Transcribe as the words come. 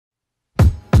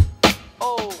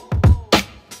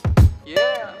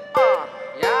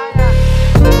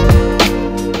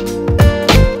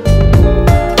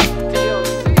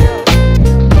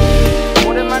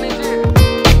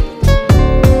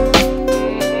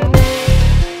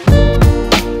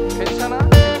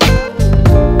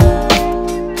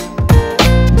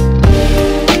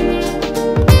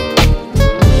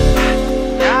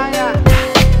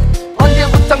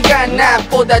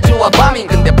낮보다 좋아 밤이.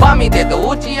 근데 밤이 돼도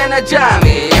오지 않아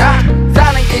잠이.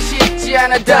 사는 게 쉽지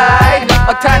않아 die.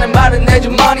 막타는 말은 내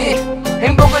주머니.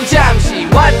 행복은 잠시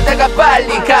왔다가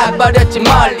빨리 가버렸지.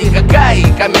 멀리 가까이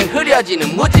가면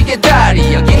흐려지는 무지개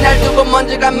다리. 여기 날 두고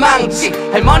먼저 간 망치.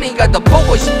 할머니가 더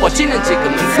보고 싶어지는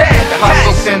지금은 새가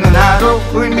반복되는 하루,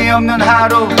 의미 없는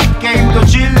하루. 게임도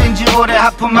질린 지 오래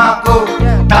하품하고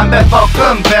담배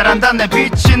볶음 베란다 내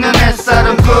비치는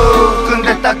햇살은 굿.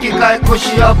 근데 딱히 갈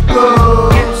곳이 없고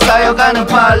쌓여가는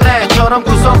빨래처럼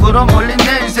구석으로 몰린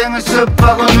내 인생은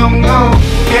습하고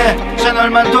눅눅해.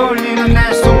 채널만 돌리는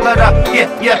내 손가락.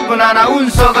 예쁜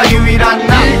아나운서가 유일한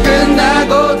나. 일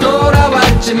끝나고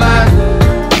돌아왔지만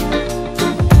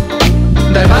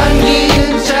날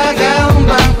반기는 차가운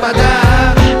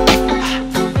방바닥.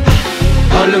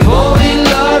 얼른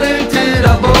보일러를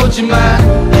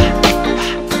들어보지만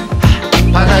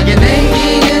바닥에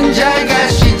냉기는 잘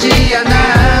가시지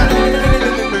않아.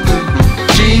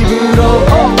 집으로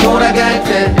돌아갈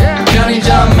때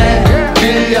편의점에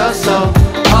들려서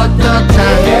어떻다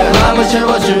마음을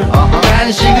채워줄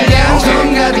간식을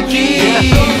양손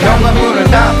가득히. 현관문을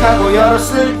딱 하고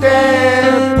열었을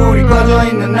때 불이 꺼져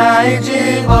있는 나의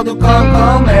집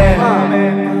어두컴컴해.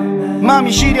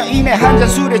 마음이 시려 이내 한잔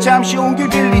술에 잠시 온 길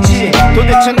들리지.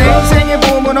 도대체 내 인생의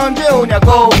봄은 언제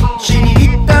오냐고. 신이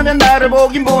있다면 나를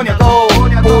보긴 보냐고.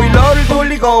 보일러를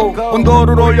돌리고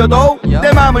온도를 올려도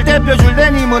내 마음을 데펴줄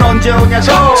내 님은 언제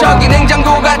오냐고. 저기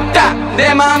냉장고 같다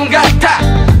내 마음 같아.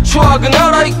 추억은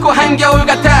얼어있고 한겨울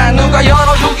같아. 누가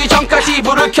열어두기 전까지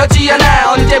불을 켜지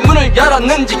않아. 언제 문을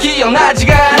열었는지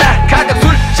기억나지가 않아. 가득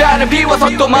술잔을 비워서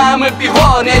또 마음을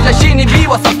비워. 내 자신이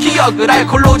비워서 기억을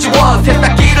알콜로 지워.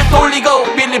 세탁기를 돌리고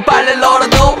밀린 빨래를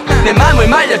널어도 내 마음을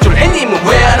말려줄 해님은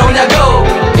왜 안 오냐고.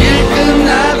 일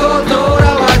끝나고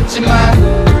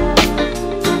돌아왔지만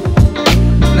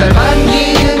날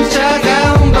반기는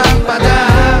차가운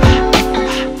방바닥.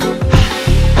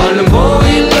 얼른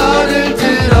보일러를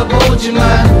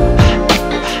들어보지만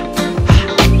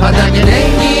바닥에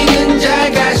냉기는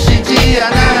잘 가시지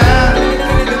않아.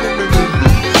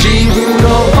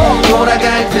 집으로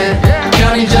돌아갈 때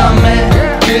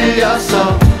편의점에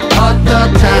들려서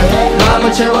어떻다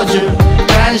마음을 채워줄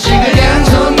간식을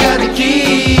양손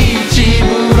가득히.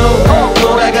 집으로